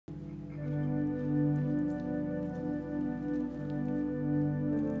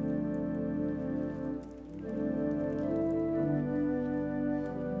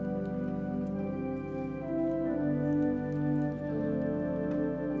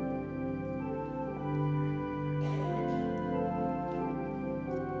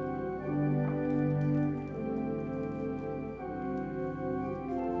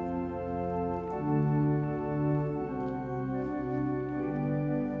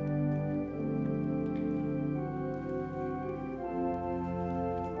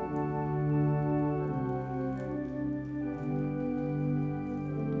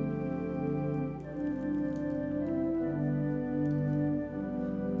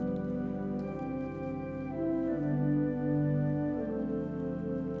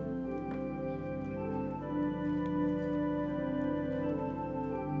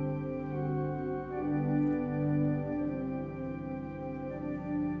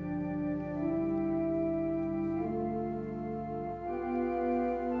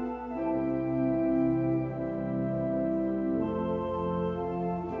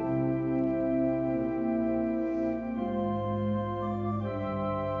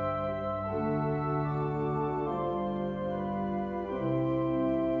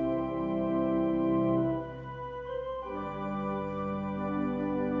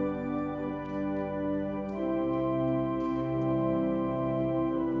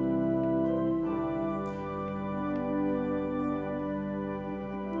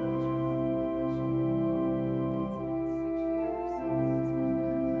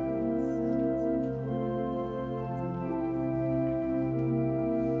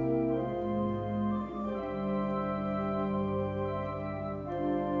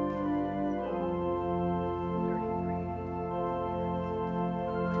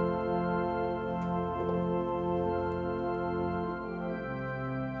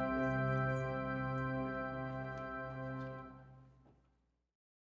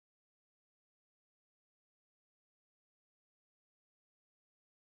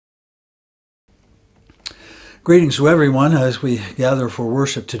Greetings to everyone as we gather for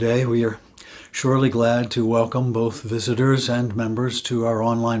worship today. We are surely glad to welcome both visitors and members to our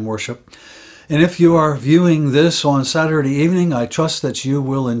online worship. And if you are viewing this on Saturday evening, I trust that you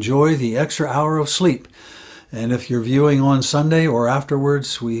will enjoy the extra hour of sleep. And if you're viewing on Sunday or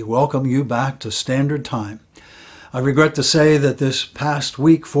afterwards, we welcome you back to Standard Time. I regret to say that this past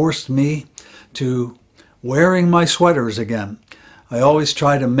week forced me to wearing my sweaters again. I always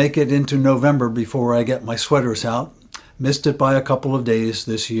try to make it into November before I get my sweaters out. Missed it by a couple of days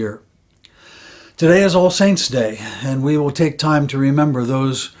this year. Today is All Saints' Day, and we will take time to remember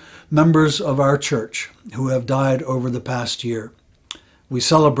those members of our church who have died over the past year. We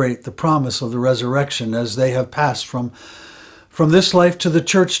celebrate the promise of the resurrection as they have passed from this life to the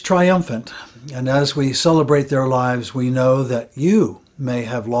church triumphant. And as we celebrate their lives, we know that you may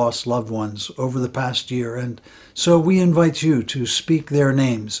have lost loved ones over the past year, and so we invite you to speak their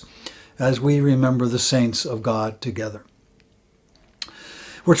names as we remember the saints of God together.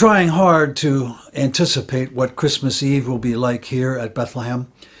 We're trying hard to anticipate what Christmas Eve will be like here at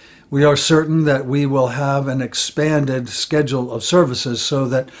Bethlehem. We are certain that we will have an expanded schedule of services so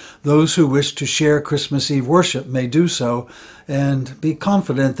that those who wish to share Christmas Eve worship may do so and be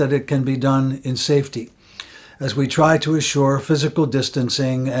confident that it can be done in safety, as we try to assure physical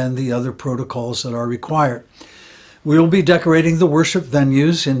distancing and the other protocols that are required. We will be decorating the worship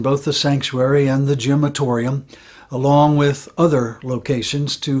venues in both the sanctuary and the gymatorium, along with other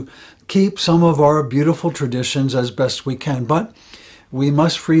locations, to keep some of our beautiful traditions as best we can. But we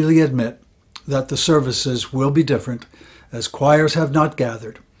must freely admit that the services will be different, as choirs have not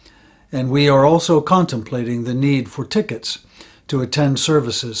gathered. And we are also contemplating the need for tickets to attend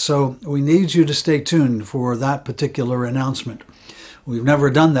services, so we need you to stay tuned for that particular announcement. We've never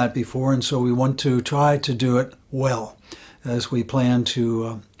done that before, and so we want to try to do it well as we plan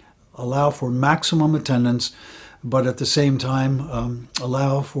to allow for maximum attendance, but at the same time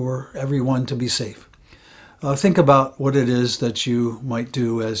allow for everyone to be safe. Think about what it is that you might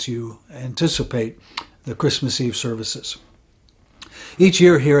do as you anticipate the Christmas Eve services. Each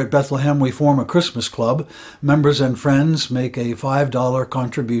year here at Bethlehem, we form a Christmas club. Members and friends make a $5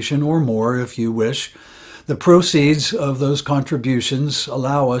 contribution or more if you wish. The proceeds of those contributions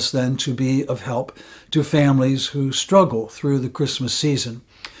allow us then to be of help to families who struggle through the Christmas season.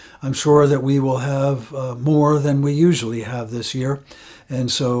 I'm sure that we will have more than we usually have this year,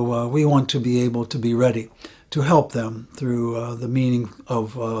 and so we want to be able to be ready to help them through the meaning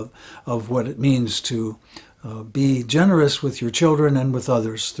of what it means to be generous with your children and with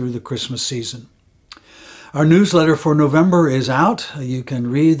others through the Christmas season. Our newsletter for November is out. You can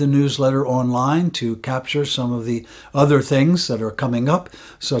read the newsletter online to capture some of the other things that are coming up,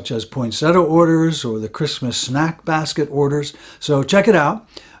 such as poinsettia orders or the Christmas snack basket orders. So check it out.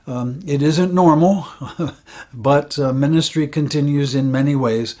 It isn't normal, but ministry continues in many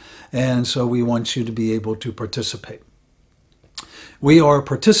ways, and so we want you to be able to participate. We are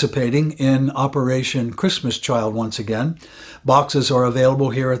participating in Operation Christmas Child once again. Boxes are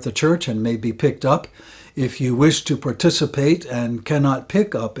available here at the church and may be picked up. If you wish to participate and cannot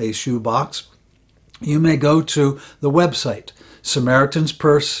pick up a shoebox, you may go to the website,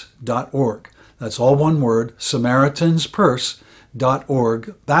 SamaritansPurse.org. That's all one word,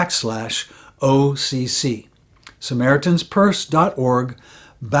 SamaritansPurse.org/OCC.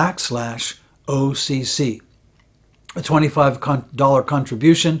 SamaritansPurse.org/OCC. A $25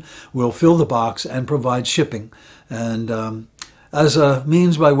 contribution will fill the box and provide shipping. And as a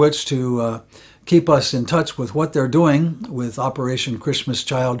means by which to keep us in touch with what they're doing with Operation Christmas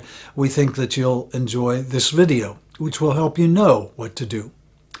Child, we think that you'll enjoy this video, which will help you know what to do.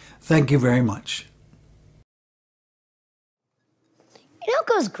 Thank you very much. You know what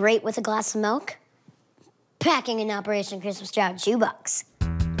goes great with a glass of milk? Packing an Operation Christmas Child shoebox.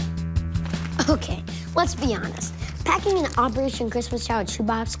 Okay, let's be honest. Packing an Operation Christmas Child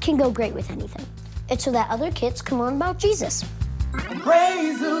shoebox can go great with anything. It's so that other kids can learn about Jesus.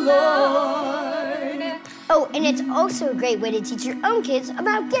 Praise the Lord. Oh, and it's also a great way to teach your own kids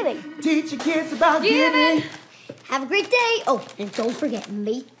about giving. Teach your kids about giving. Have a great day. Oh, and don't forget,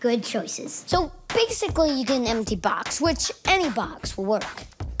 make good choices. So basically, you get an empty box, which any box will work.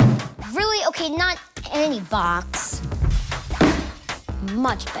 Really? Okay, not any box.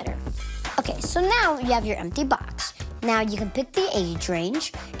 Much better. Okay, so now you have your empty box. Now you can pick the age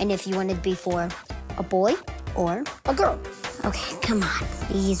range, and if you want it to be for a boy or a girl. Okay, come on,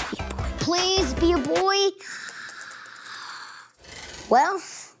 please be a boy. Please be a boy. Well,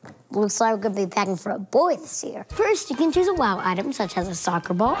 looks like we're gonna be packing for a boy this year. First, you can choose a wow item, such as a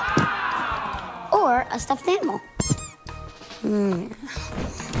soccer ball or a stuffed animal.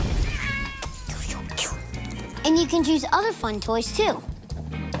 And you can choose other fun toys too.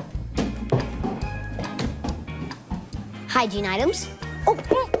 Hygiene items,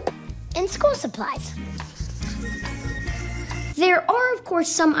 and school supplies. There are, of course,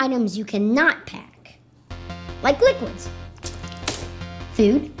 some items you cannot pack, like liquids,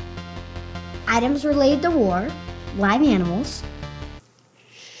 food, items related to war, live animals,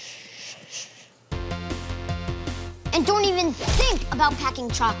 and don't even think about packing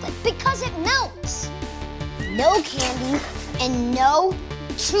chocolate because it melts. No candy and no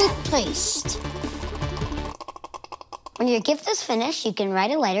toothpaste. When your gift is finished, you can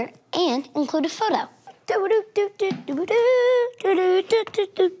write a letter and include a photo.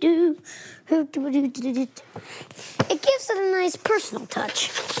 It gives it a nice personal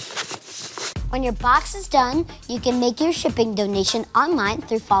touch. When your box is done, you can make your shipping donation online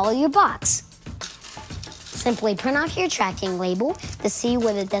through Follow Your Box. Simply print off your tracking label to see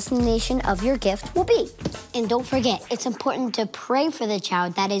where the destination of your gift will be. And don't forget, it's important to pray for the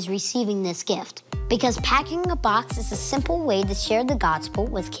child that is receiving this gift, because packing a box is a simple way to share the gospel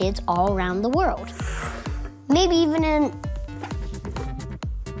with kids all around the world. Maybe even in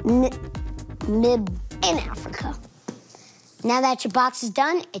Africa. Now that your box is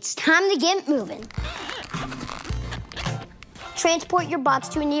done, it's time to get moving. Transport your box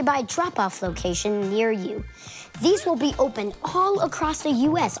to a nearby drop-off location near you. These will be open all across the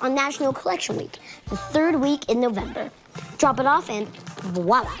U.S. on National Collection Week, the third week in November. Drop it off and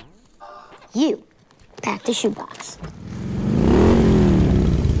voila, you packed a shoebox.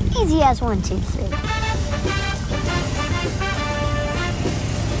 Easy as 1, 2, 3.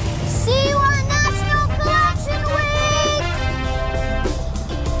 See you on National Collection Week!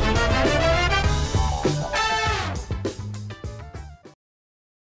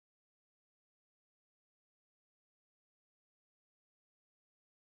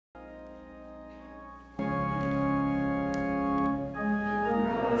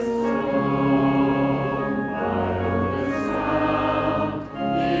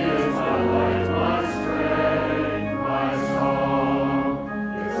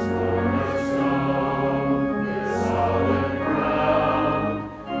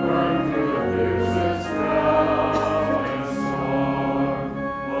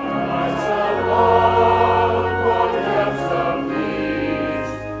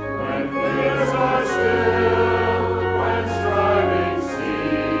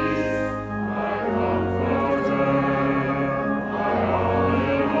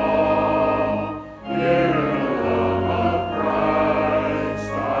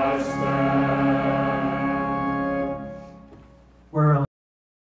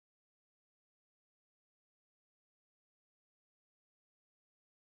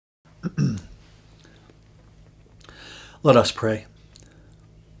 Let us pray.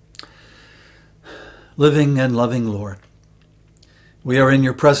 Living and loving Lord, we are in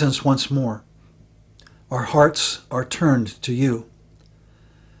your presence once more. Our hearts are turned to you.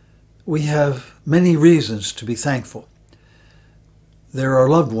 We have many reasons to be thankful. There are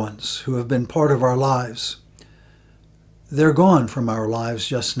loved ones who have been part of our lives. They're gone from our lives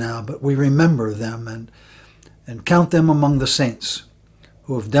just now, but we remember them and count them among the saints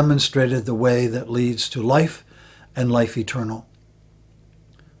who have demonstrated the way that leads to life and life eternal.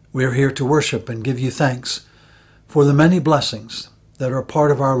 We are here to worship and give you thanks for the many blessings that are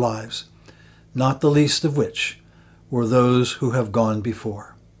part of our lives, not the least of which were those who have gone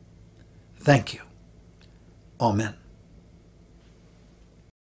before. Thank you. Amen.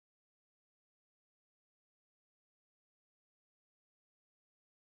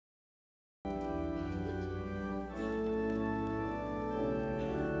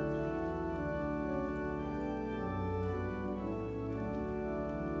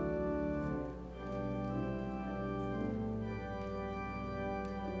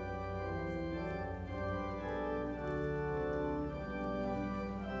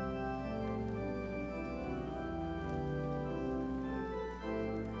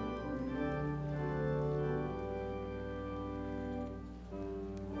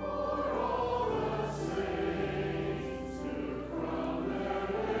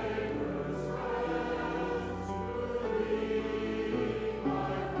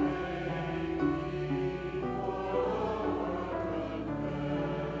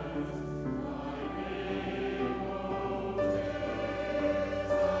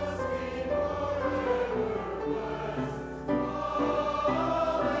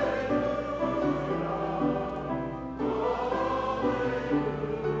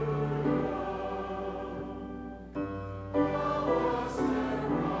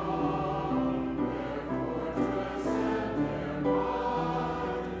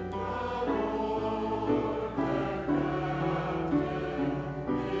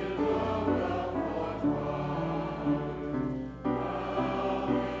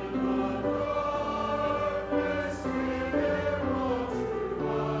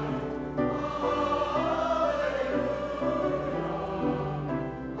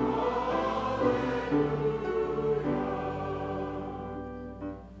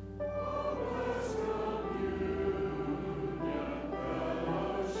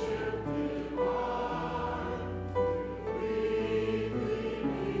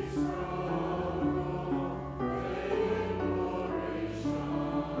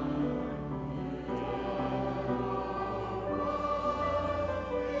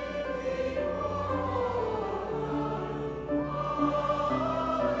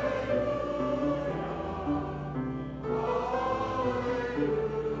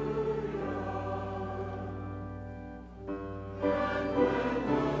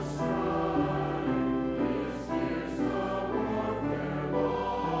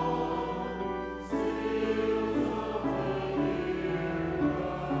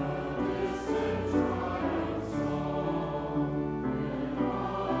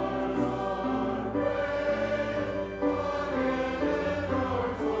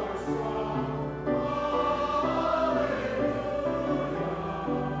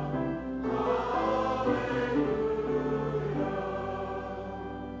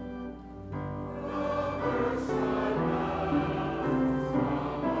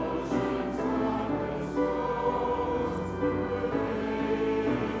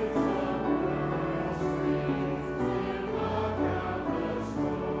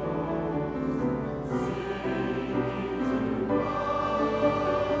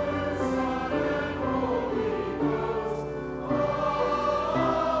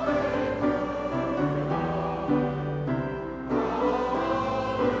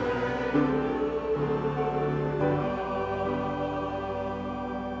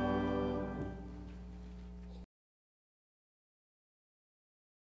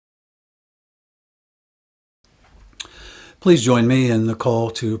 Please join me in the call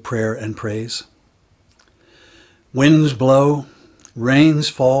to prayer and praise. Winds blow, rains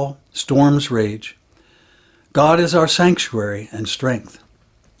fall, storms rage. God is our sanctuary and strength.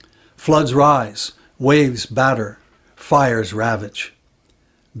 Floods rise, waves batter, fires ravage.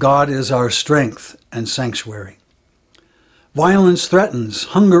 God is our strength and sanctuary. Violence threatens,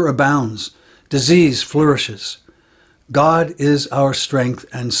 hunger abounds, disease flourishes. God is our strength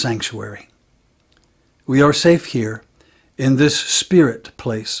and sanctuary. We are safe here in this spirit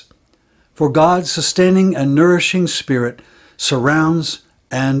place, for God's sustaining and nourishing spirit surrounds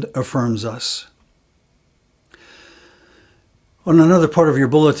and affirms us. On another part of your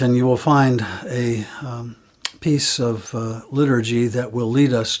bulletin, you will find a piece of liturgy that will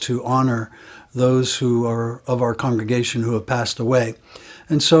lead us to honor those who are of our congregation who have passed away.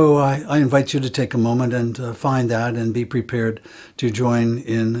 And so I invite you to take a moment and find that and be prepared to join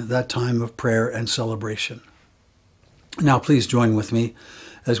in that time of prayer and celebration. Now please join with me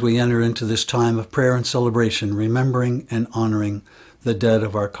as we enter into this time of prayer and celebration, remembering and honoring the dead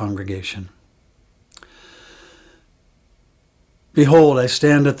of our congregation. Behold, I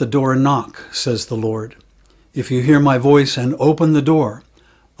stand at the door and knock, says the Lord. If you hear my voice and open the door,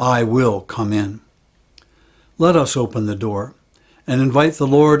 I will come in. Let us open the door and invite the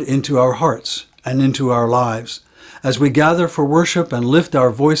Lord into our hearts and into our lives as we gather for worship and lift our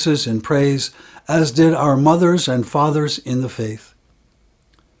voices in praise, as did our mothers and fathers in the faith.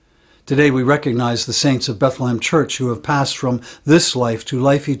 Today we recognize the saints of Bethlehem Church who have passed from this life to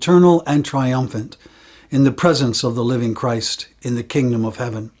life eternal and triumphant in the presence of the living Christ in the kingdom of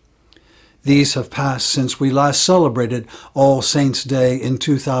heaven. These have passed since we last celebrated All Saints' Day in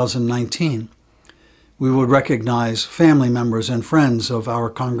 2019. We would recognize family members and friends of our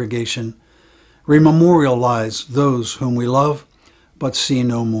congregation, rememorialize those whom we love but see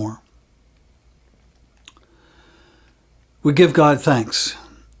no more. We give God thanks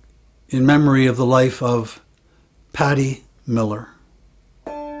in memory of the life of Patty Miller.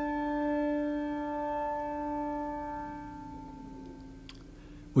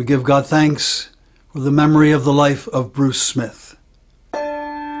 We give God thanks for the memory of the life of Bruce Smith.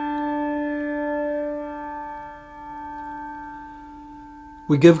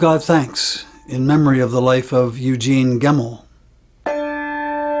 We give God thanks in memory of the life of Eugene Gemmell.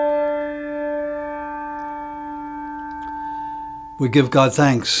 We give God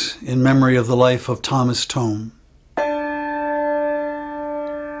thanks in memory of the life of Thomas Tome.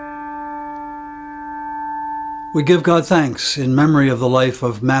 We give God thanks in memory of the life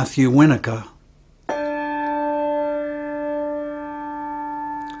of Matthew Winnica.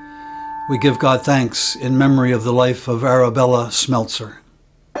 We give God thanks in memory of the life of Arabella Smeltzer.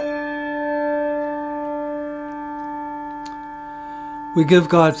 We give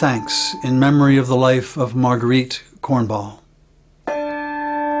God thanks in memory of the life of Marguerite Cornball.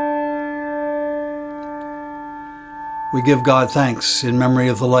 We give God thanks in memory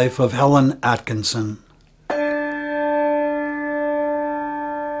of the life of Helen Atkinson.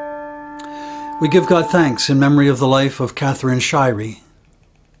 We give God thanks in memory of the life of Catherine Shirey.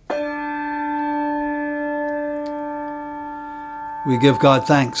 We give God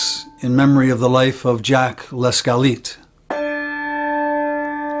thanks in memory of the life of Jack Lescalit.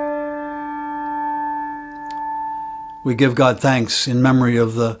 We give God thanks in memory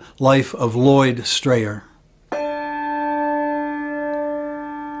of the life of Lloyd Strayer.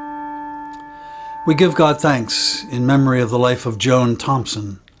 We give God thanks in memory of the life of Joan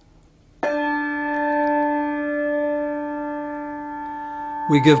Thompson.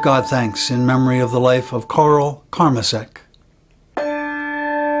 We give God thanks in memory of the life of Carl Karmasek.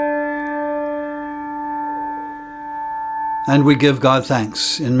 And we give God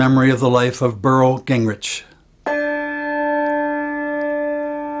thanks in memory of the life of Burl Gingrich.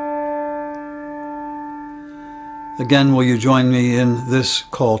 Again, will you join me in this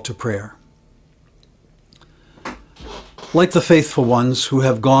call to prayer? Like the faithful ones who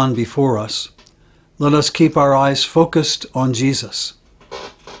have gone before us, let us keep our eyes focused on Jesus,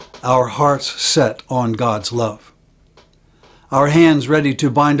 our hearts set on God's love, our hands ready to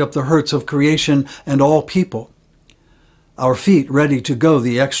bind up the hurts of creation and all people, our feet ready to go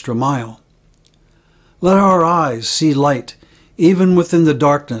the extra mile. Let our eyes see light even within the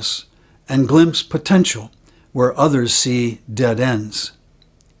darkness and glimpse potential where others see dead ends.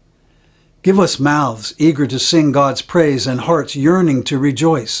 Give us mouths eager to sing God's praise and hearts yearning to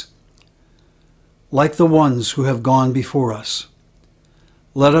rejoice. Like the ones who have gone before us,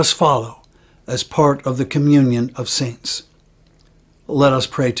 let us follow as part of the communion of saints. Let us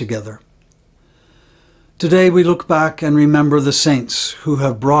pray together. Today we look back and remember the saints who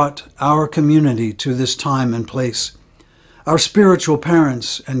have brought our community to this time and place, our spiritual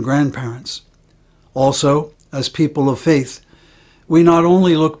parents and grandparents. Also, as people of faith, we not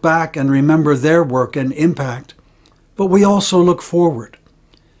only look back and remember their work and impact, but we also look forward.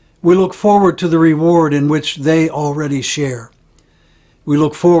 We look forward to the reward in which they already share. We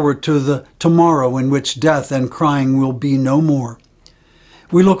look forward to the tomorrow in which death and crying will be no more.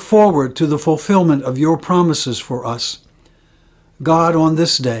 We look forward to the fulfillment of your promises for us. God, on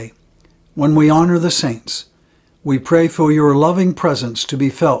this day, when we honor the saints, we pray for your loving presence to be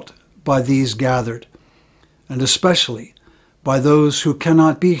felt by these gathered, and especially by those who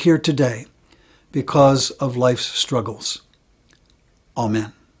cannot be here today because of life's struggles.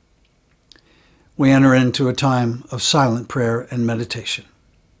 Amen. We enter into a time of silent prayer and meditation.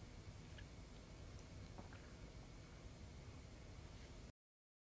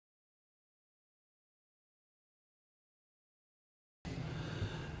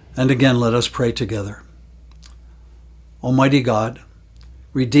 And again, let us pray together. Almighty God,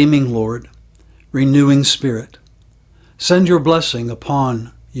 redeeming Lord, renewing Spirit, send your blessing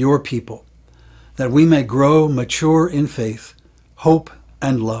upon your people, that we may grow mature in faith, hope,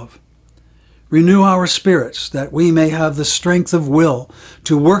 and love. Renew our spirits, that we may have the strength of will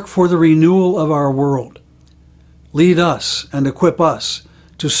to work for the renewal of our world. Lead us and equip us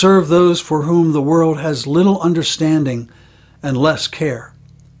to serve those for whom the world has little understanding and less care.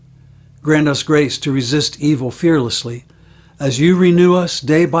 Grant us grace to resist evil fearlessly, as you renew us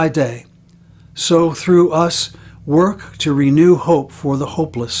day by day. So through us, work to renew hope for the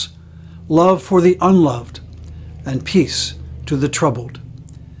hopeless, love for the unloved, and peace to the troubled.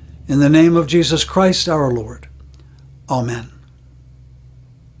 In the name of Jesus Christ our Lord. Amen.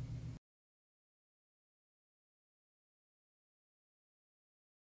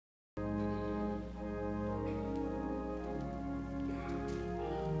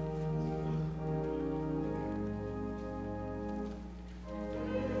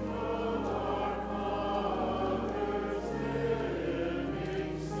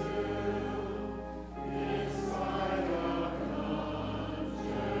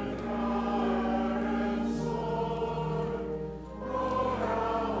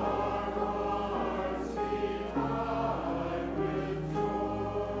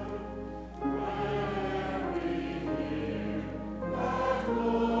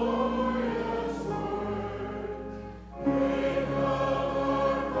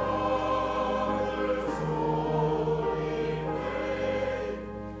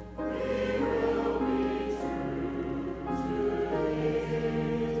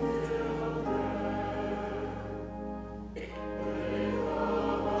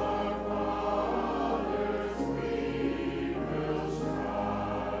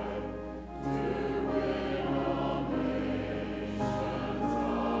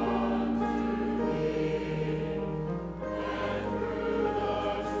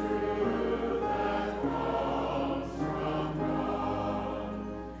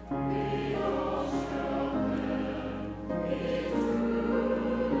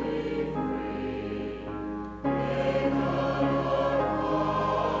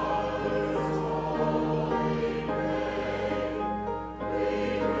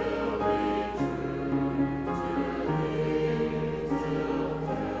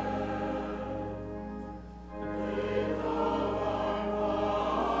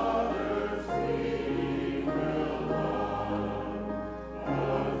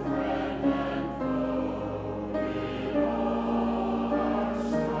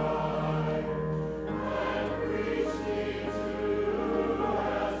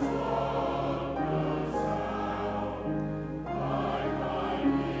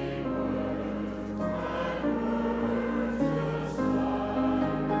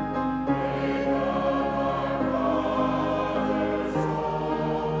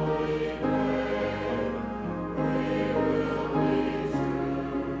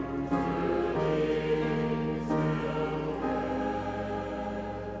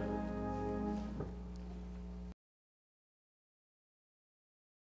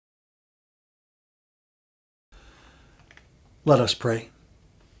 Let us pray.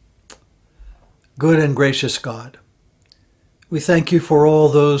 Good and gracious God, we thank you for all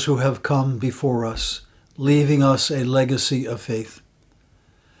those who have come before us, leaving us a legacy of faith.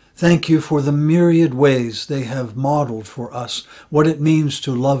 Thank you for the myriad ways they have modeled for us what it means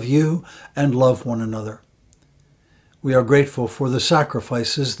to love you and love one another. We are grateful for the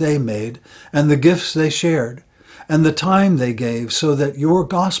sacrifices they made and the gifts they shared and the time they gave so that your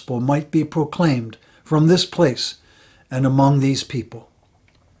gospel might be proclaimed from this place and among these people.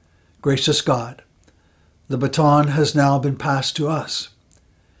 Gracious God, the baton has now been passed to us.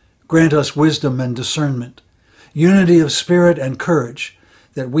 Grant us wisdom and discernment, unity of spirit and courage,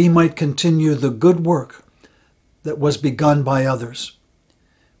 that we might continue the good work that was begun by others.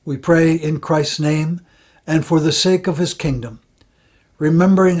 We pray in Christ's name and for the sake of his kingdom,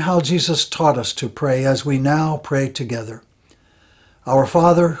 remembering how Jesus taught us to pray as we now pray together. Our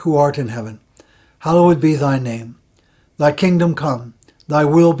Father, who art in heaven, hallowed be thy name. Thy kingdom come, thy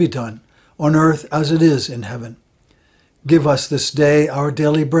will be done, on earth as it is in heaven. Give us this day our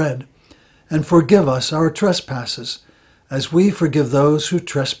daily bread, and forgive us our trespasses, as we forgive those who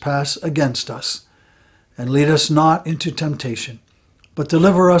trespass against us. And lead us not into temptation, but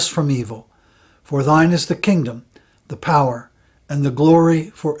deliver us from evil. For thine is the kingdom, the power, and the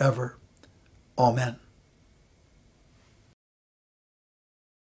glory forever. Amen.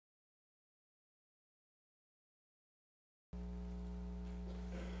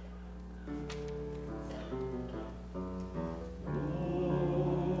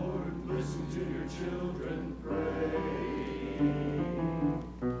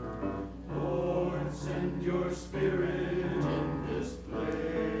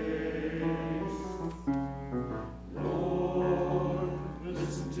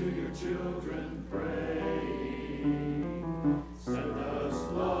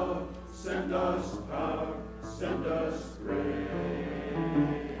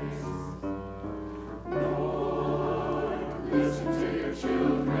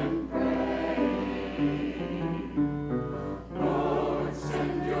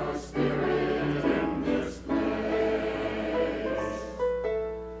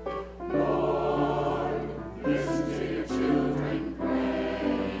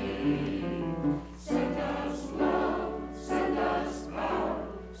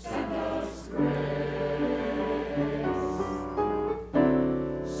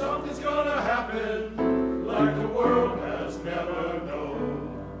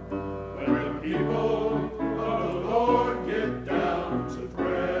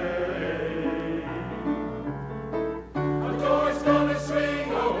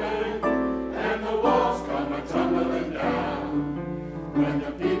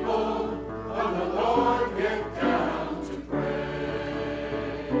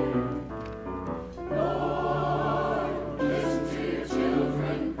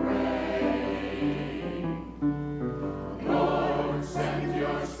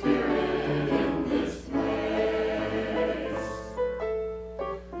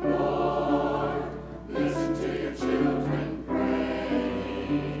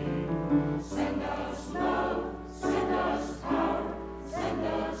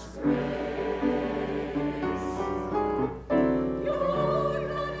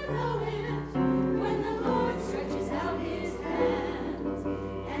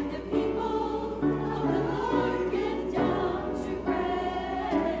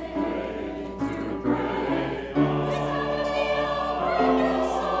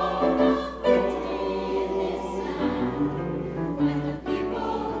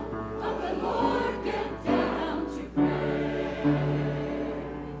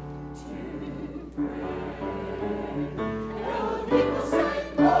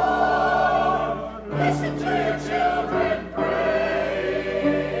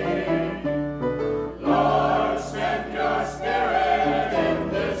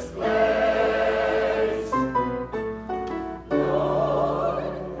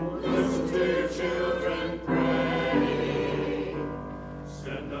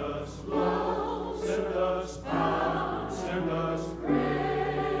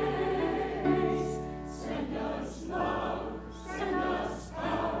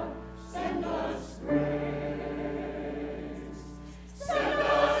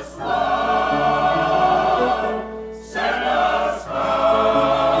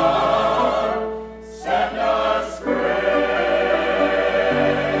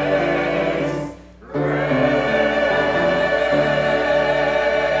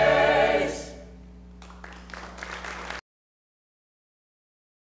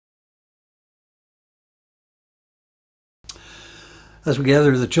 As we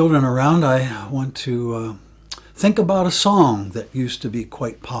gather the children around, I want to think about a song that used to be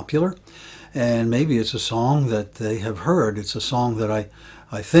quite popular, and maybe it's a song that they have heard. It's a song that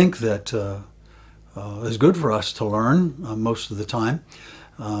I think that is good for us to learn most of the time,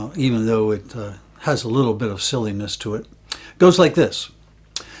 even though it has a little bit of silliness to it. It goes like this.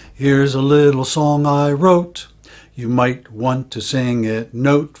 Here's a little song I wrote. You might want to sing it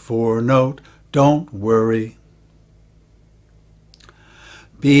note for note. Don't worry.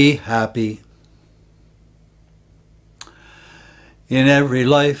 Be happy. In every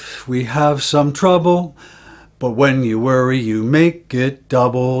life we have some trouble, but when you worry you make it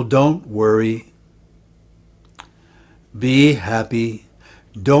double. Don't worry. Be happy.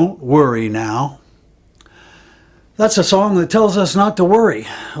 Don't worry now. That's a song that tells us not to worry.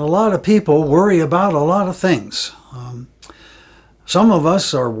 A lot of people worry about a lot of things. Some of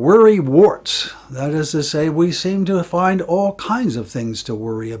us are worry warts. That is to say, we seem to find all kinds of things to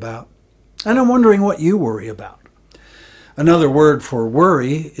worry about. And I'm wondering what you worry about. Another word for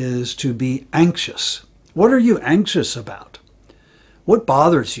worry is to be anxious. What are you anxious about? What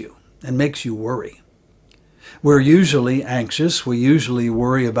bothers you and makes you worry? We're usually anxious. We usually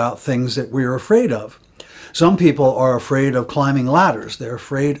worry about things that we're afraid of. Some people are afraid of climbing ladders. They're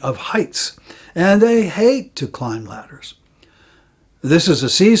afraid of heights, and they hate to climb ladders. This is a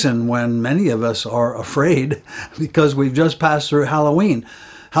season when many of us are afraid because we've just passed through Halloween.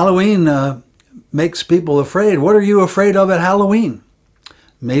 Halloween makes people afraid. What are you afraid of at Halloween?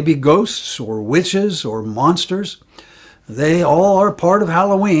 Maybe ghosts or witches or monsters. They all are part of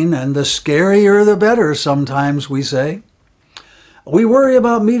Halloween, and the scarier the better, sometimes we say. We worry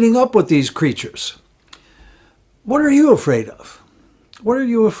about meeting up with these creatures. What are you afraid of? What are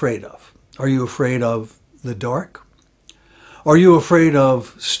you afraid of? Are you afraid of the dark? Are you afraid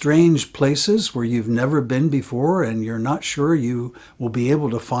of strange places where you've never been before and you're not sure you will be able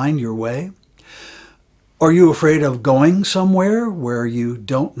to find your way? Are you afraid of going somewhere where you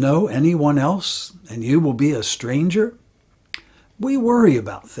don't know anyone else and you will be a stranger? We worry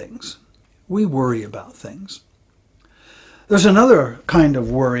about things. We worry about things. There's another kind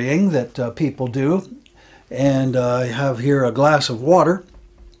of worrying that people do. And I have here a glass of water.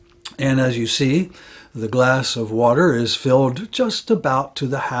 And as you see, the glass of water is filled just about to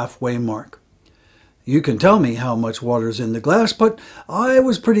the halfway mark. You can tell me how much water is in the glass, but I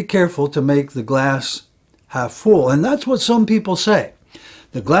was pretty careful to make the glass half full. And that's what some people say.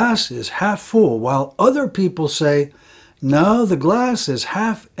 The glass is half full, while other people say, no, the glass is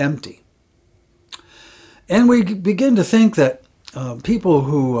half empty. And we begin to think that people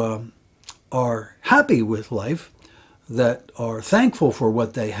who are happy with life, that are thankful for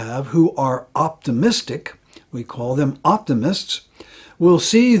what they have, who are optimistic, we call them optimists, will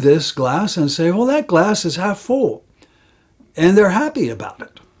see this glass and say, well, that glass is half full. And they're happy about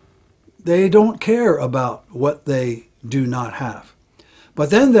it. They don't care about what they do not have.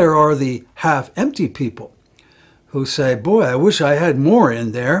 But then there are the half-empty people who say, boy, I wish I had more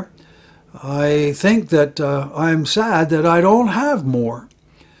in there. I think that I'm sad that I don't have more.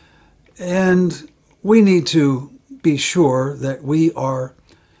 And we need to be sure that we are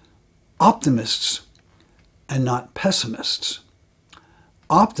optimists and not pessimists.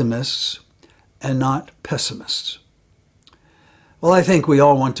 Optimists and not pessimists. Well, I think we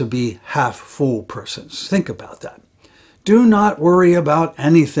all want to be half-full persons. Think about that. Do not worry about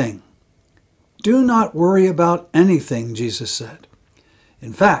anything. Do not worry about anything, Jesus said.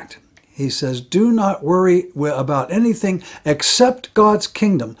 In fact, he says, do not worry about anything except God's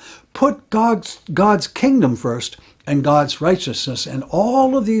kingdom. Put God's kingdom first and God's righteousness, and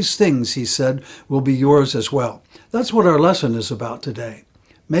all of these things, he said, will be yours as well. That's what our lesson is about today,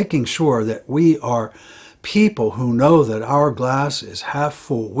 making sure that we are people who know that our glass is half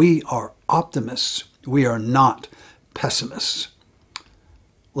full. We are optimists. We are not pessimists.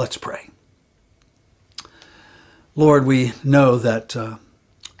 Let's pray. Lord, we know that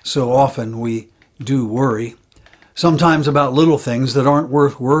so often we do worry, sometimes about little things that aren't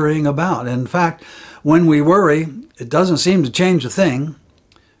worth worrying about. In fact, when we worry, it doesn't seem to change a thing.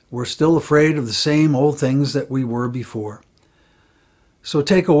 We're still afraid of the same old things that we were before. So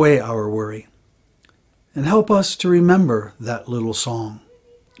take away our worry and help us to remember that little song.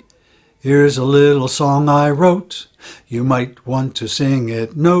 Here's a little song I wrote. You might want to sing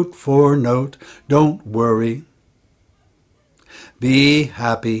it note for note. Don't worry. Be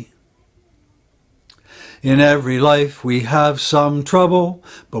happy. In every life we have some trouble,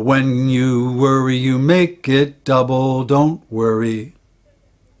 but when you worry you make it double. Don't worry.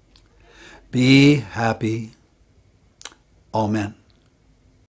 Be happy. Amen.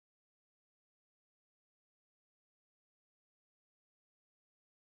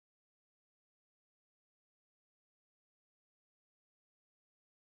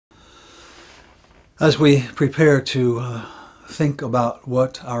 As we prepare to think about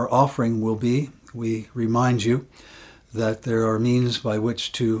what our offering will be, we remind you that there are means by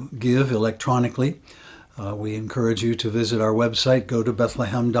which to give electronically. We encourage you to visit our website, go to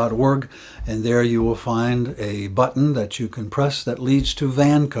Bethlehem.org, and there you will find a button that you can press that leads to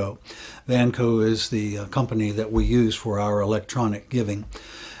Vanco. Vanco is the company that we use for our electronic giving.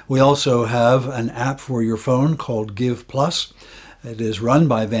 We also have an app for your phone called Give Plus, It is run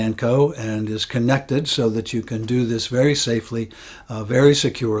by Vanco and is connected so that you can do this very safely, very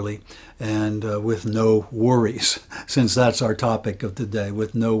securely, and with no worries, since that's our topic of today,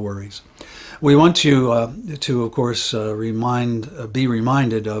 with no worries. We want you to, of course, be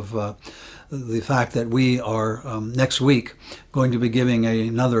reminded of the fact that we are next week going to be giving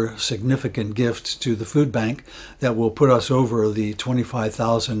another significant gift to the food bank that will put us over the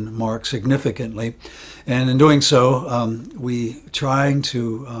 25,000 mark significantly. And in doing so, we trying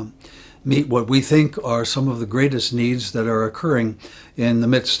to meet what we think are some of the greatest needs that are occurring in the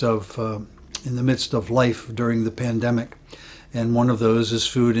midst of life during the pandemic. And one of those is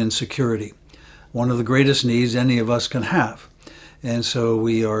food insecurity, one of the greatest needs any of us can have. And so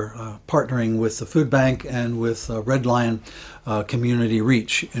we are partnering with the food bank and with Red Lion Community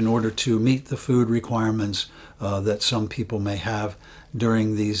Reach in order to meet the food requirements that some people may have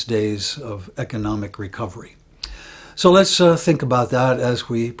during these days of economic recovery. So let's think about that as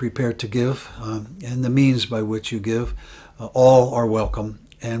we prepare to give, and the means by which you give. All are welcome,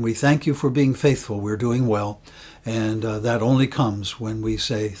 and we thank you for being faithful. We're doing well, and that only comes when we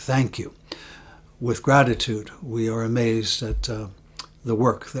say thank you. With gratitude, we are amazed at the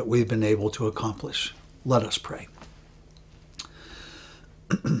work that we've been able to accomplish. Let us pray.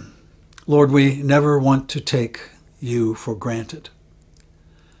 Lord, we never want to take you for granted.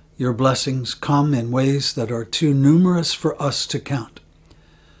 Your blessings come in ways that are too numerous for us to count.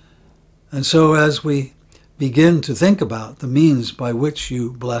 And so as we begin to think about the means by which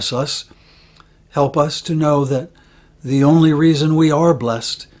you bless us, help us to know that the only reason we are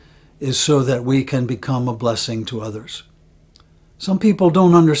blessed is so that we can become a blessing to others. Some people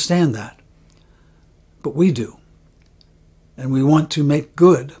don't understand that, but we do. And we want to make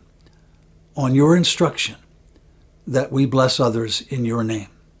good on your instruction that we bless others in your name.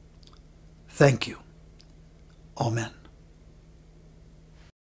 Thank you. Amen.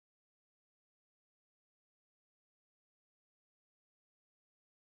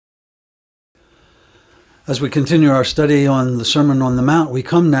 As we continue our study on the Sermon on the Mount, we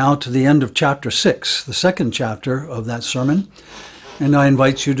come now to the end of chapter 6, the second chapter of that sermon. And I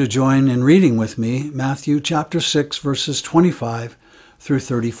invite you to join in reading with me Matthew chapter 6, verses 25 through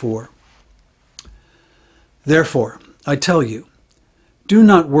 34. Therefore, I tell you, do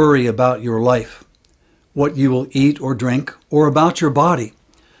not worry about your life, what you will eat or drink, or about your body,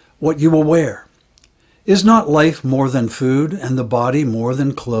 what you will wear. Is not life more than food, and the body more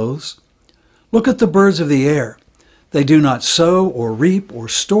than clothes? Look at the birds of the air. They do not sow or reap or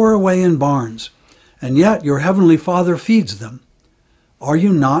store away in barns, and yet your heavenly Father feeds them. Are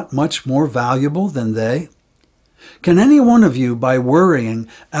you not much more valuable than they? Can any one of you, by worrying,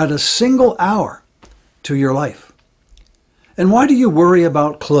 add a single hour to your life? And why do you worry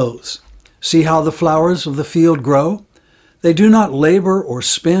about clothes? See how the flowers of the field grow? They do not labor or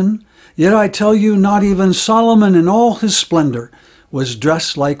spin, yet I tell you, not even Solomon in all his splendor was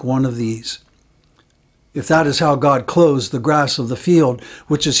dressed like one of these. If that is how God clothes the grass of the field,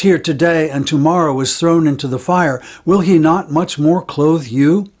 which is here today and tomorrow is thrown into the fire, will he not much more clothe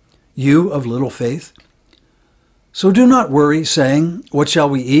you, you of little faith? So do not worry, saying, what shall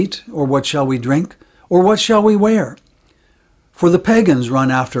we eat, or what shall we drink, or what shall we wear? For the pagans run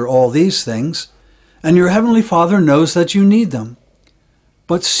after all these things, and your heavenly Father knows that you need them.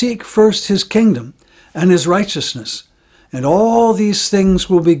 But seek first his kingdom and his righteousness, and all these things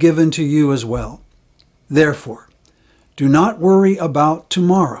will be given to you as well. Therefore, do not worry about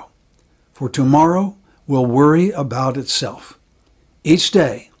tomorrow, for tomorrow will worry about itself. Each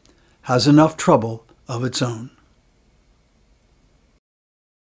day has enough trouble of its own.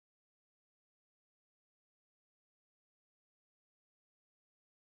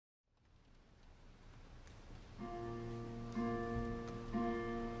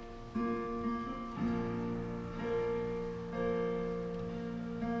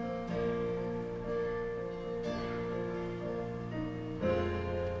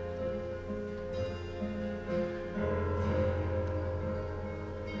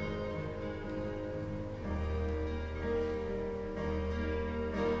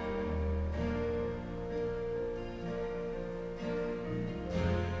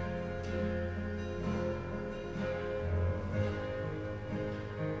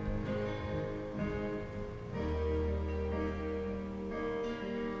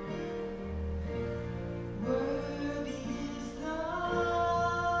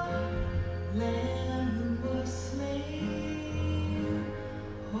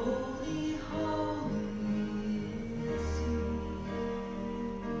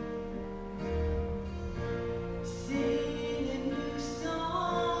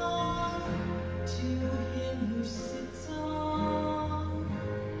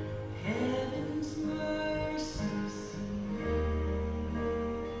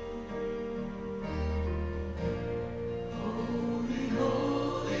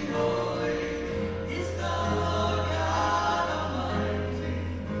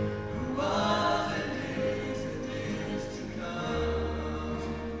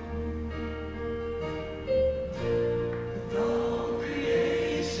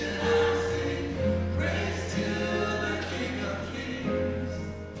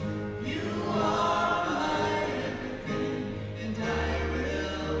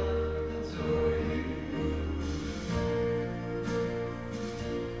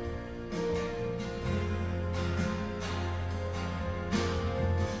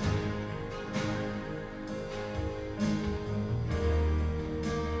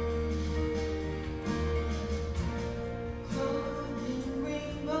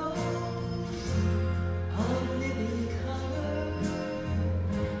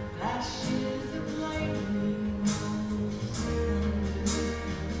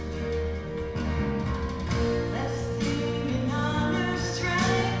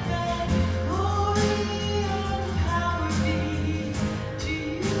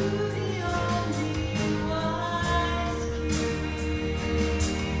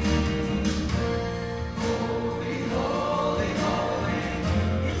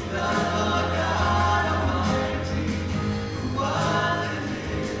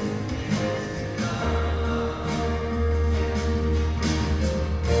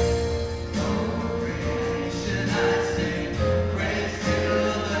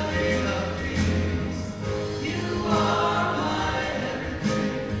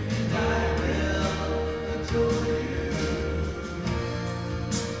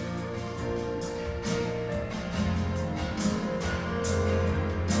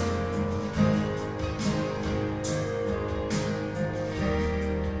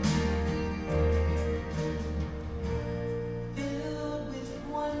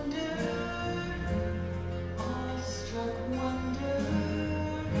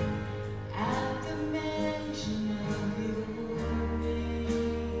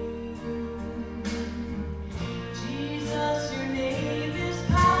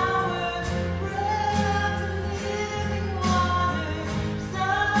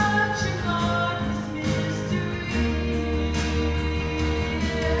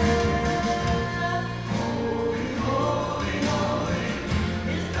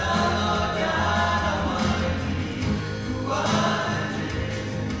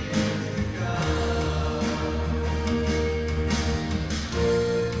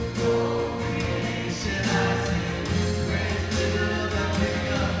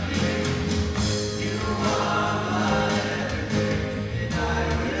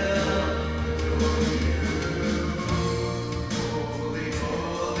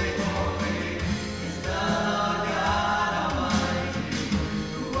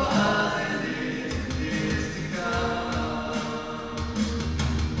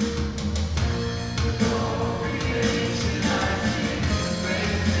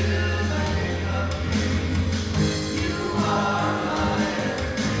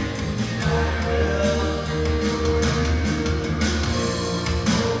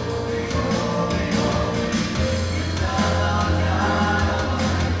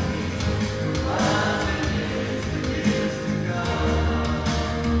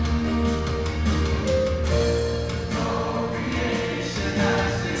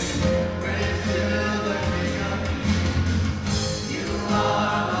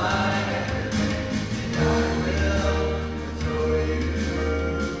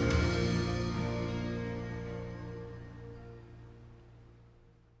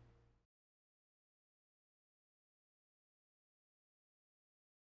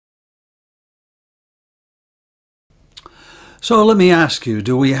 So let me ask you,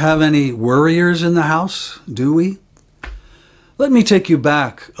 do we have any worriers in the house? Do we? Let me take you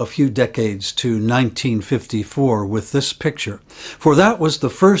back a few decades to 1954 with this picture, for that was the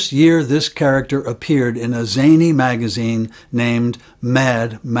first year this character appeared in a zany magazine named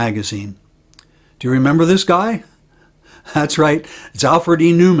Mad Magazine. Do you remember this guy? That's right, it's Alfred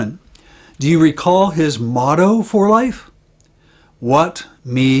E. Newman. Do you recall his motto for life? What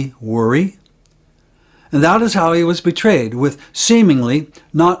me worry? And that is how he was betrayed, with seemingly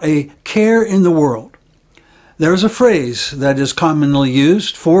not a care in the world. There is a phrase that is commonly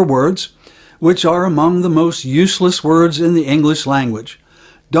used, 4 words, which are among the most useless words in the English language.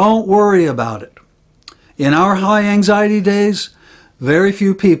 Don't worry about it. In our high anxiety days, very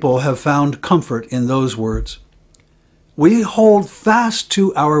few people have found comfort in those words. We hold fast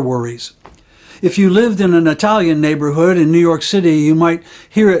to our worries. If you lived in an Italian neighborhood in New York City, you might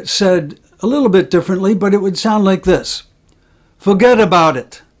hear it said a little bit differently, but it would sound like this. Forget about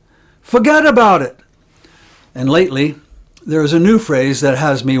it. Forget about it. And lately, there is a new phrase that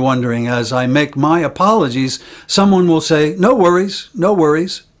has me wondering. As I make my apologies, someone will say, no worries, no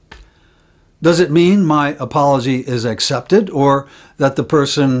worries. Does it mean my apology is accepted, or that the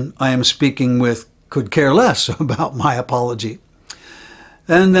person I am speaking with could care less about my apology?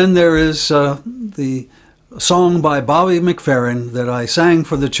 And then there is the song by Bobby McFerrin that I sang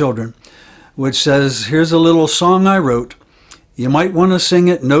for the children, which says, here's a little song I wrote. You might want to sing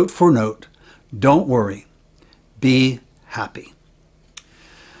it note for note. Don't worry. Be happy.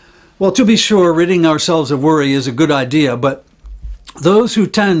 Well, to be sure, ridding ourselves of worry is a good idea, but those who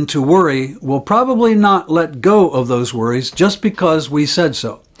tend to worry will probably not let go of those worries just because we said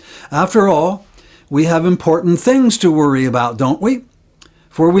so. After all, we have important things to worry about, don't we?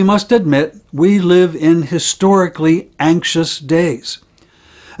 For we must admit, we live in historically anxious days.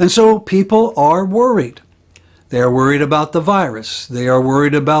 And so people are worried. They are worried about the virus. They are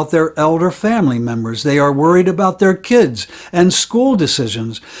worried about their elder family members. They are worried about their kids and school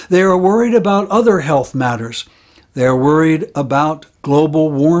decisions. They are worried about other health matters. They are worried about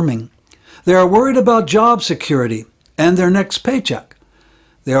global warming. They are worried about job security and their next paycheck.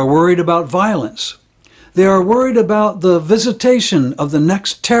 They are worried about violence. They are worried about the visitation of the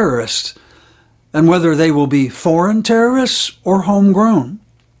next terrorists and whether they will be foreign terrorists or homegrown.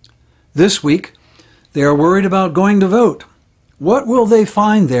 This week, they are worried about going to vote. What will they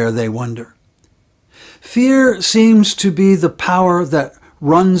find there, they wonder? Fear seems to be the power that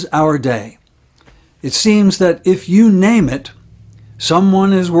runs our day. It seems that if you name it,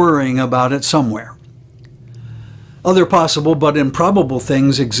 someone is worrying about it somewhere. Other possible but improbable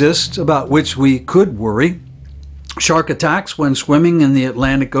things exist about which we could worry. Shark attacks when swimming in the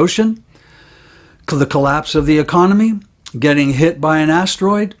Atlantic Ocean, the collapse of the economy, getting hit by an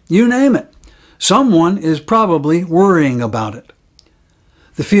asteroid, you name it. Someone is probably worrying about it.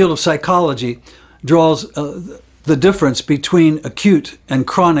 The field of psychology draws the difference between acute and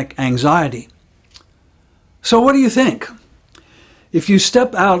chronic anxiety. So what do you think? If you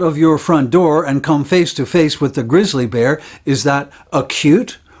step out of your front door and come face to face with the grizzly bear, is that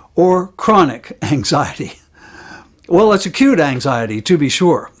acute or chronic anxiety? Well, it's acute anxiety, to be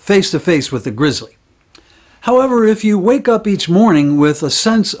sure, face to face with the grizzly. However, if you wake up each morning with a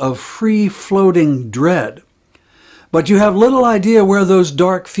sense of free-floating dread, but you have little idea where those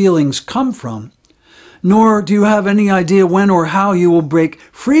dark feelings come from, nor do you have any idea when or how you will break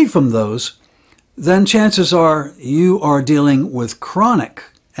free from those, then chances are you are dealing with chronic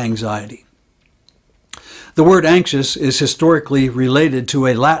anxiety. The word anxious is historically related to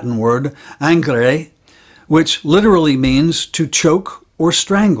a Latin word, angere, which literally means to choke or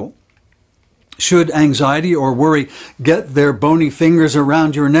strangle. Should anxiety or worry get their bony fingers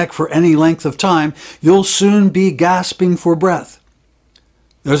around your neck for any length of time, you'll soon be gasping for breath.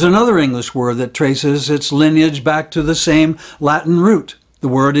 There's another English word that traces its lineage back to the same Latin root. The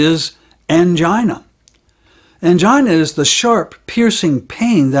word is angina. Angina is the sharp, piercing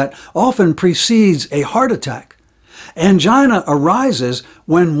pain that often precedes a heart attack. Angina arises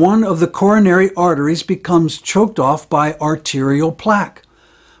when one of the coronary arteries becomes choked off by arterial plaque,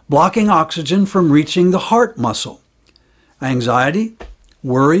 blocking oxygen from reaching the heart muscle. Anxiety,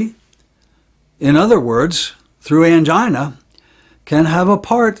 worry, in other words, through angina, can have a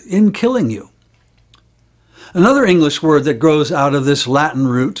part in killing you. Another English word that grows out of this Latin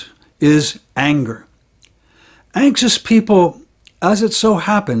root is anger. Anxious people, as it so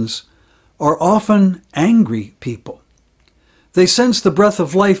happens, are often angry people. They sense the breath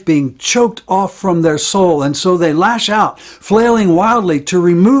of life being choked off from their soul, and so they lash out, flailing wildly to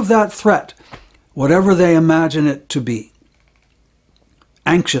remove that threat, whatever they imagine it to be.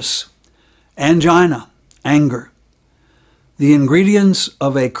 Anxious, angina, anger. the ingredients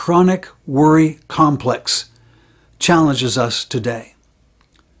of a chronic worry complex challenges us today.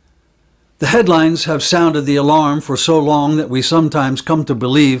 The headlines have sounded the alarm for so long that we sometimes come to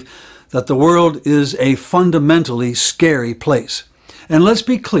believe that the world is a fundamentally scary place. And let's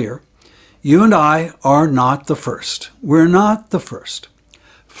be clear, you and I are not the first. We're not the first.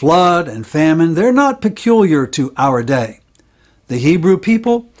 Flood and famine, they're not peculiar to our day. The Hebrew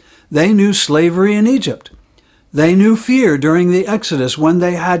people, they knew slavery in Egypt. They knew fear during the Exodus when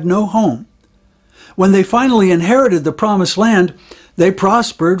they had no home. When they finally inherited the promised land, they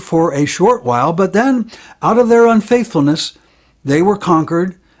prospered for a short while, but then, out of their unfaithfulness, they were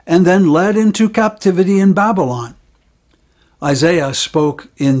conquered and then led into captivity in Babylon. Isaiah spoke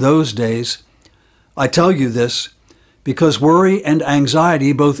in those days, "I tell you this, because worry and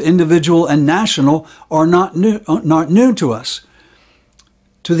anxiety, both individual and national, are not new to us."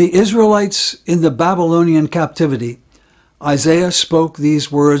 To the Israelites in the Babylonian captivity, Isaiah spoke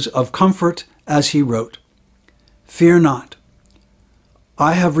these words of comfort as he wrote, "Fear not,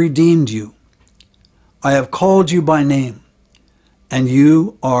 I have redeemed you. I have called you by name, and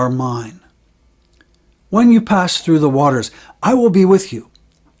you are mine. When you pass through the waters, I will be with you.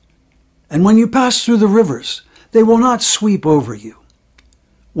 And when you pass through the rivers, they will not sweep over you.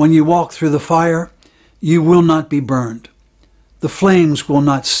 When you walk through the fire, you will not be burned. The flames will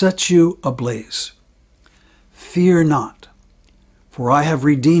not set you ablaze. Fear not, for I have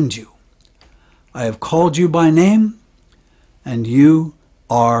redeemed you. I have called you by name, and you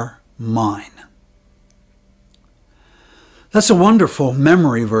are mine." That's a wonderful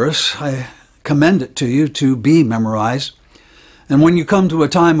memory verse. I commend it to you to be memorized. And when you come to a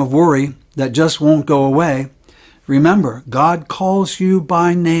time of worry that just won't go away, remember, God calls you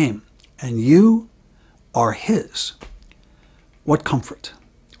by name, and you are His. What comfort!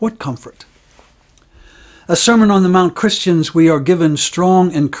 What comfort! As Sermon on the Mount Christians, we are given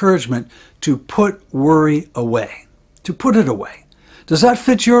strong encouragement to put worry away, to put it away. Does that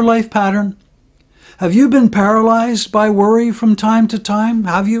fit your life pattern? Have you been paralyzed by worry from time to time?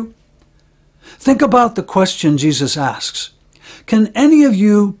 Have you? Think about the question Jesus asks. Can any of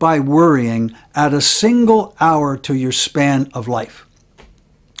you, by worrying, add a single hour to your span of life?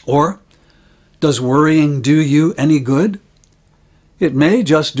 Or, does worrying do you any good? It may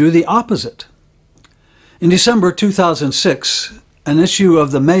just do the opposite. In December 2006, an issue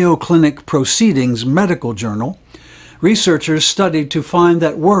of the Mayo Clinic Proceedings medical journal, researchers studied to find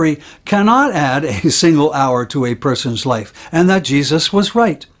that worry cannot add a single hour to a person's life, and that Jesus was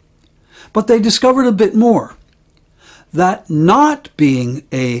right. But they discovered a bit more, that not being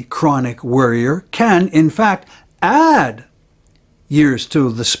a chronic worrier can, in fact, add years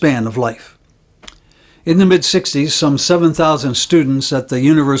to the span of life. In the mid-60s, some 7,000 students at the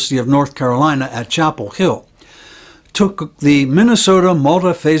University of North Carolina at Chapel Hill took the Minnesota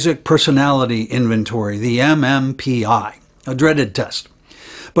Multiphasic Personality Inventory, the MMPI, a dreaded test.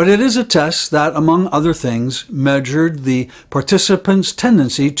 But it is a test that, among other things, measured the participants'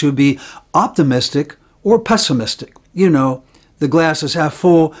 tendency to be optimistic or pessimistic. You know, the glass is half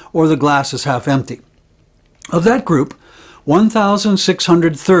full or the glass is half empty. Of that group,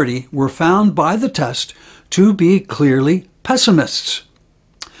 1,630 were found by the test to be clearly pessimists,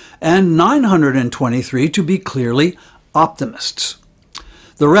 and 923 to be clearly optimists.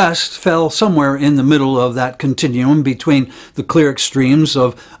 The rest fell somewhere in the middle of that continuum between the clear extremes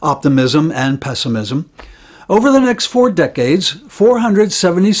of optimism and pessimism. Over the next 4 decades,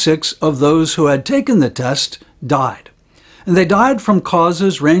 476 of those who had taken the test died. And they died from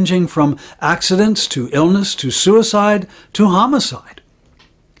causes ranging from accidents to illness to suicide to homicide.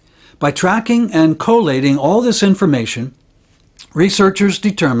 By tracking and collating all this information, researchers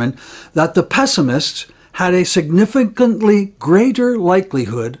determined that the pessimists had a significantly greater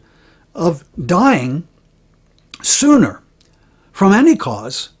likelihood of dying sooner from any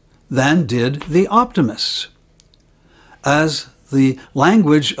cause than did the optimists. As the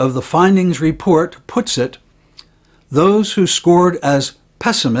language of the findings report puts it, those who scored as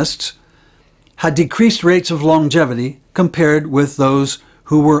pessimists had decreased rates of longevity compared with those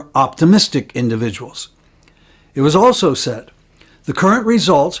who were optimistic individuals. It was also said, the current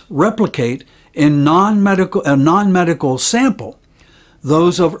results replicate in a non-medical sample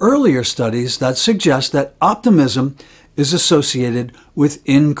those of earlier studies that suggest that optimism is associated with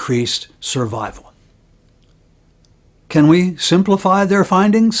increased survival. Can we simplify their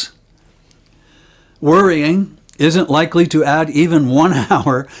findings? Worrying isn't likely to add even 1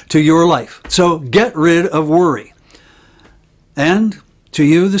 hour to your life, so get rid of worry. And to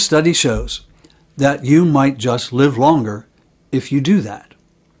you, the study shows that you might just live longer if you do that.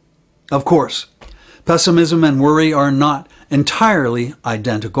 Of course, pessimism and worry are not entirely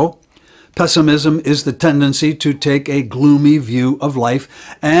identical. Pessimism is the tendency to take a gloomy view of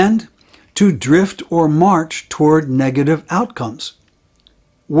life and to drift or march toward negative outcomes.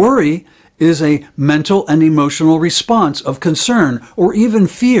 Worry is a mental and emotional response of concern or even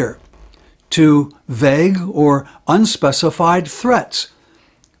fear to vague or unspecified threats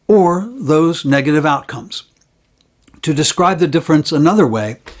or those negative outcomes. To describe the difference another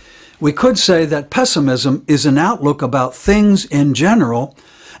way, we could say that pessimism is an outlook about things in general,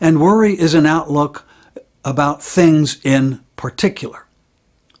 and worry is an outlook about things in particular.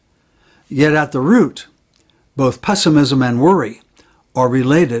 Yet at the root, both pessimism and worry are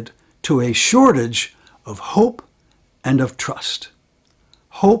related to a shortage of hope and of trust.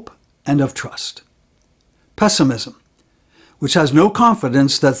 Hope and of trust. Pessimism, which has no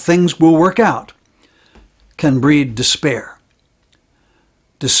confidence that things will work out, can breed despair.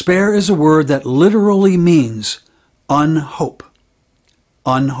 Despair is a word that literally means unhope.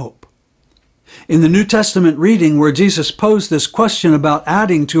 Unhope. In the New Testament reading where Jesus posed this question about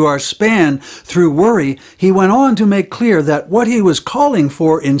adding to our span through worry, he went on to make clear that what he was calling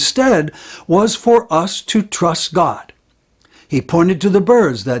for instead was for us to trust God. He pointed to the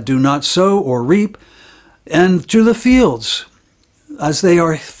birds that do not sow or reap, and to the fields as they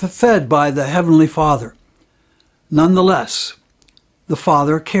are fed by the Heavenly Father. Nonetheless, the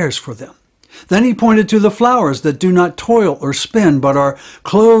Father cares for them. Then he pointed to the flowers that do not toil or spin, but are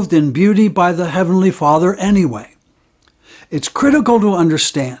clothed in beauty by the Heavenly Father anyway. It's critical to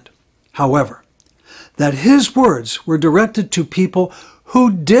understand, however, that his words were directed to people who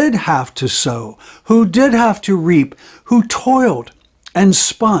did have to sow, who did have to reap, who toiled and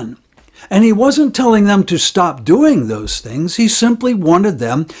spun. And he wasn't telling them to stop doing those things. He simply wanted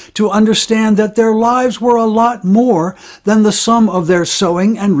them to understand that their lives were a lot more than the sum of their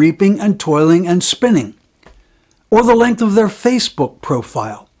sowing and reaping and toiling and spinning, or the length of their Facebook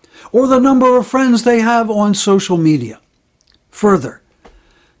profile, or the number of friends they have on social media. Further,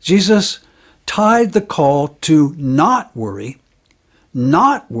 Jesus tied the call to not worry,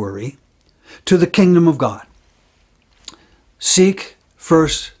 to the kingdom of God. Seek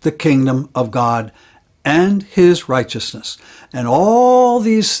first the kingdom of God and his righteousness, and all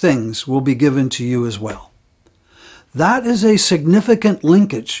these things will be given to you as well. That is a significant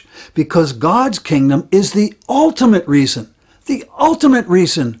linkage because God's kingdom is the ultimate reason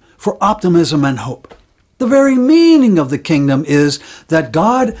for optimism and hope. The very meaning of the kingdom is that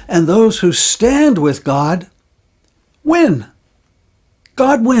God and those who stand with God win.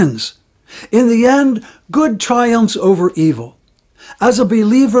 God wins. In the end, good triumphs over evil. As a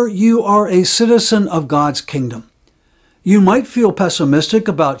believer, you are a citizen of God's kingdom. You might feel pessimistic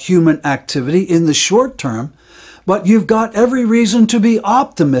about human activity in the short term, but you've got every reason to be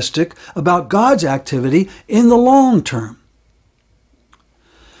optimistic about God's activity in the long term.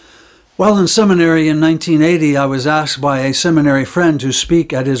 While in seminary in 1980, I was asked by a seminary friend to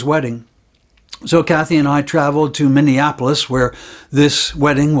speak at his wedding. So Kathy and I traveled to Minneapolis, where this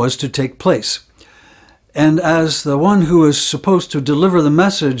wedding was to take place. And as the one who was supposed to deliver the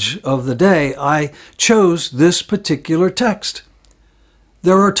message of the day, I chose this particular text.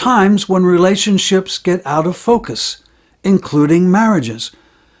 There are times when relationships get out of focus, including marriages.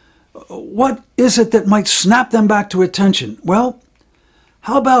 What is it that might snap them back to attention? Well,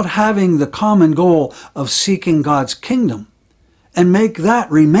 how about having the common goal of seeking God's kingdom and make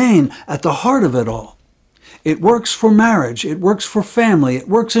that remain at the heart of it all? It works for marriage. It works for family. It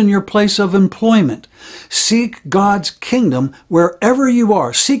works in your place of employment. Seek God's kingdom wherever you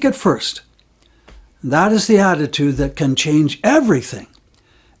are. Seek it first. That is the attitude that can change everything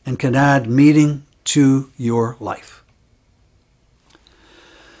and can add meaning to your life.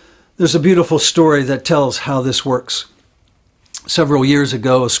 There's a beautiful story that tells how this works. Several years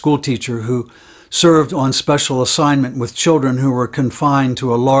ago, a school teacher who served on special assignment with children who were confined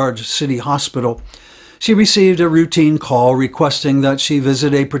to a large city hospital, she received a routine call requesting that she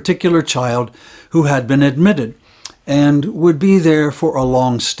visit a particular child who had been admitted and would be there for a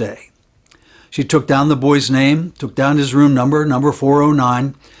long stay. She took down the boy's name, took down his room number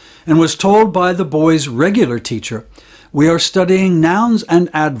 409, and was told by the boy's regular teacher, "We are studying nouns and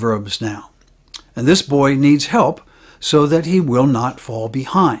adverbs now, and this boy needs help so that he will not fall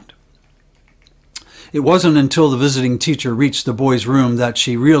behind." It wasn't until the visiting teacher reached the boy's room that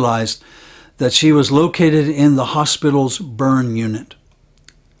she realized that she was located in the hospital's burn unit.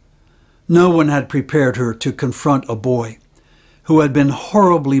 No one had prepared her to confront a boy who had been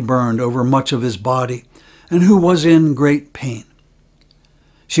horribly burned over much of his body and who was in great pain.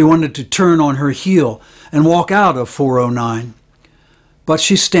 She wanted to turn on her heel and walk out of 409, but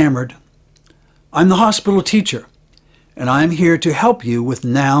she stammered, "I'm the hospital teacher, and I'm here to help you with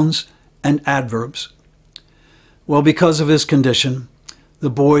nouns and adverbs. Well, because of his condition, the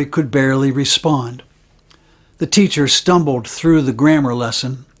boy could barely respond. The teacher stumbled through the grammar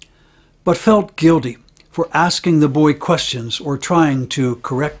lesson, but felt guilty for asking the boy questions or trying to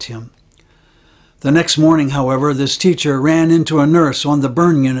correct him. The next morning, however, this teacher ran into a nurse on the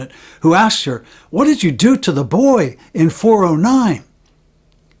burn unit who asked her, "What did you do to the boy in 409?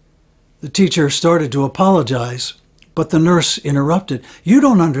 The teacher started to apologize, but the nurse interrupted. "You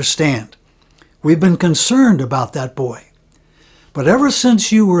don't understand. We've been concerned about that boy. But ever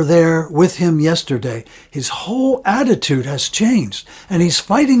since you were there with him yesterday, his whole attitude has changed, and he's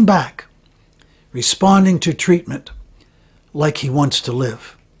fighting back, responding to treatment like he wants to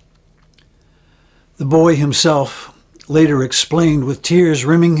live." The boy himself later explained with tears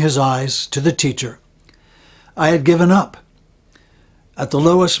rimming his eyes to the teacher, "I had given up. At the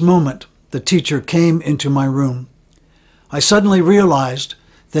lowest moment, the teacher came into my room. I suddenly realized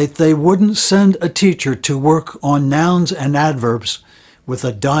that they wouldn't send a teacher to work on nouns and adverbs with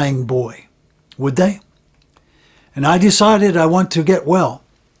a dying boy, would they? And I decided I want to get well,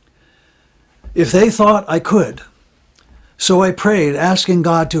 if they thought I could. So I prayed, asking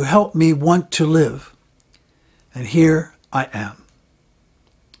God to help me want to live. And here I am."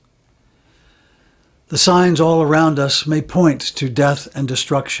 The signs all around us may point to death and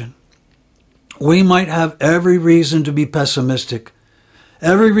destruction. We might have every reason to be pessimistic,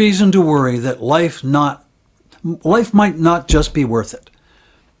 every reason to worry that life might not just be worth it.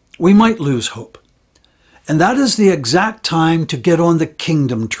 We might lose hope. And that is the exact time to get on the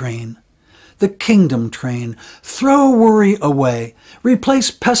kingdom train. The kingdom train. Throw worry away. Replace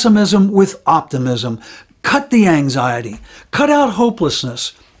pessimism with optimism. Cut the anxiety. Cut out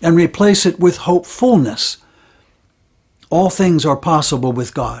hopelessness and replace it with hopefulness. All things are possible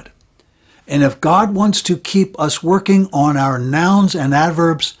with God. And if God wants to keep us working on our nouns and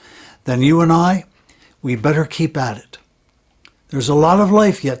adverbs, then you and I, we better keep at it. There's a lot of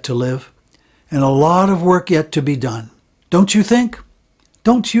life yet to live and a lot of work yet to be done. Don't you think?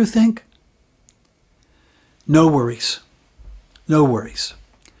 Don't you think? No worries. No worries.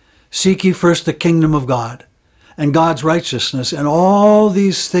 Seek ye first the kingdom of God and God's righteousness, and all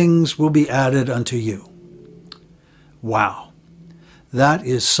these things will be added unto you. Wow. That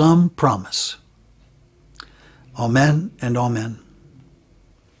is some promise. Amen and amen.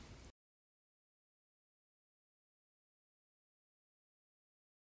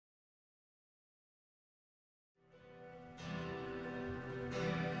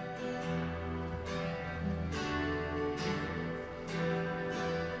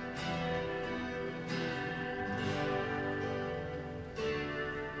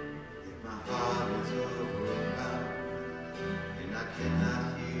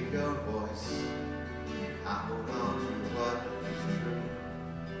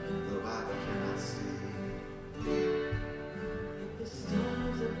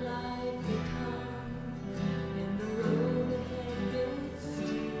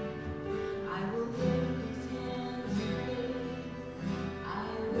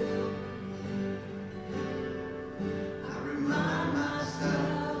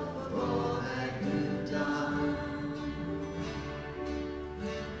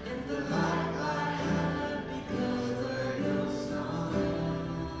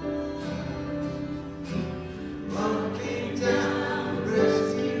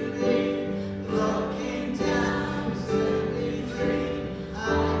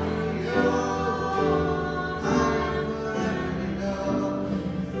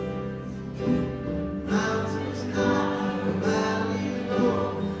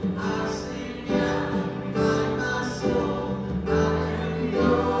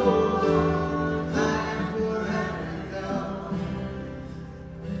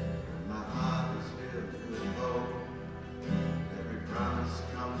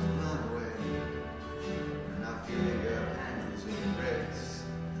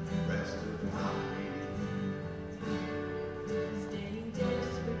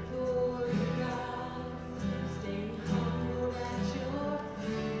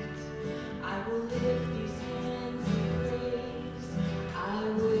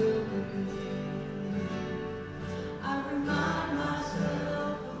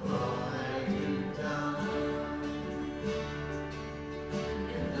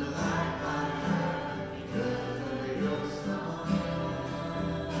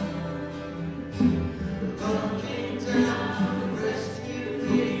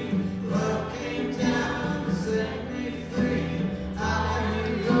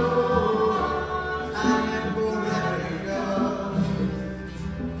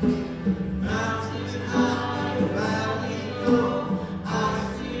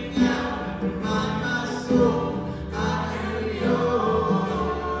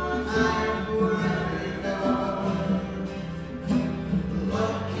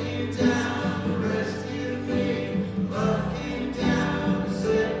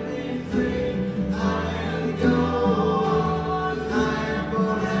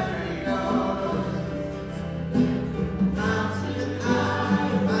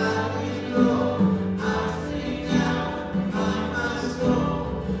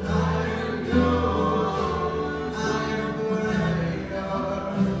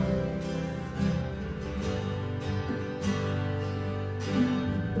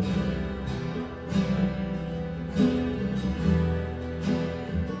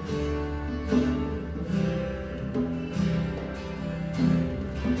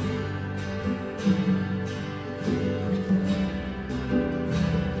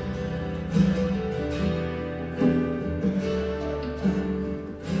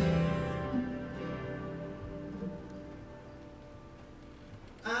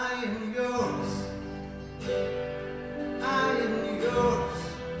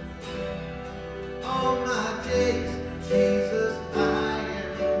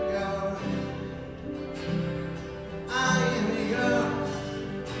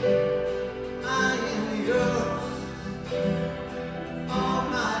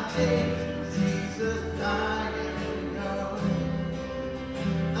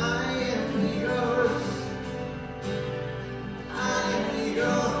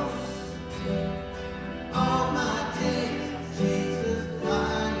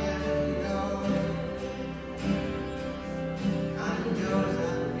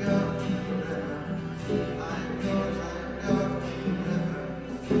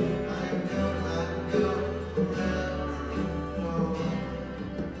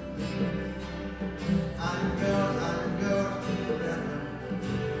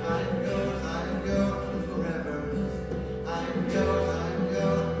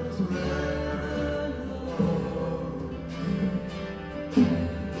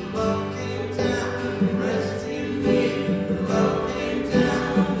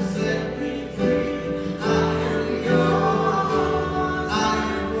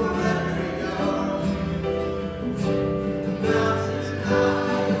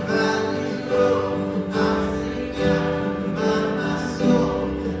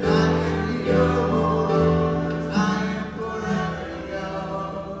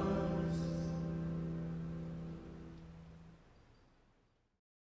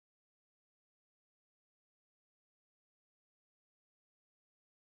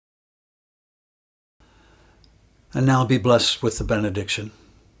 And now be blessed with the benediction.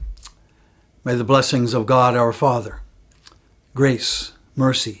 May the blessings of God our Father, grace,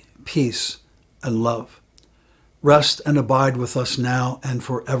 mercy, peace, and love rest and abide with us now and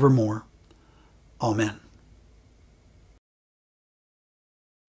forevermore. Amen.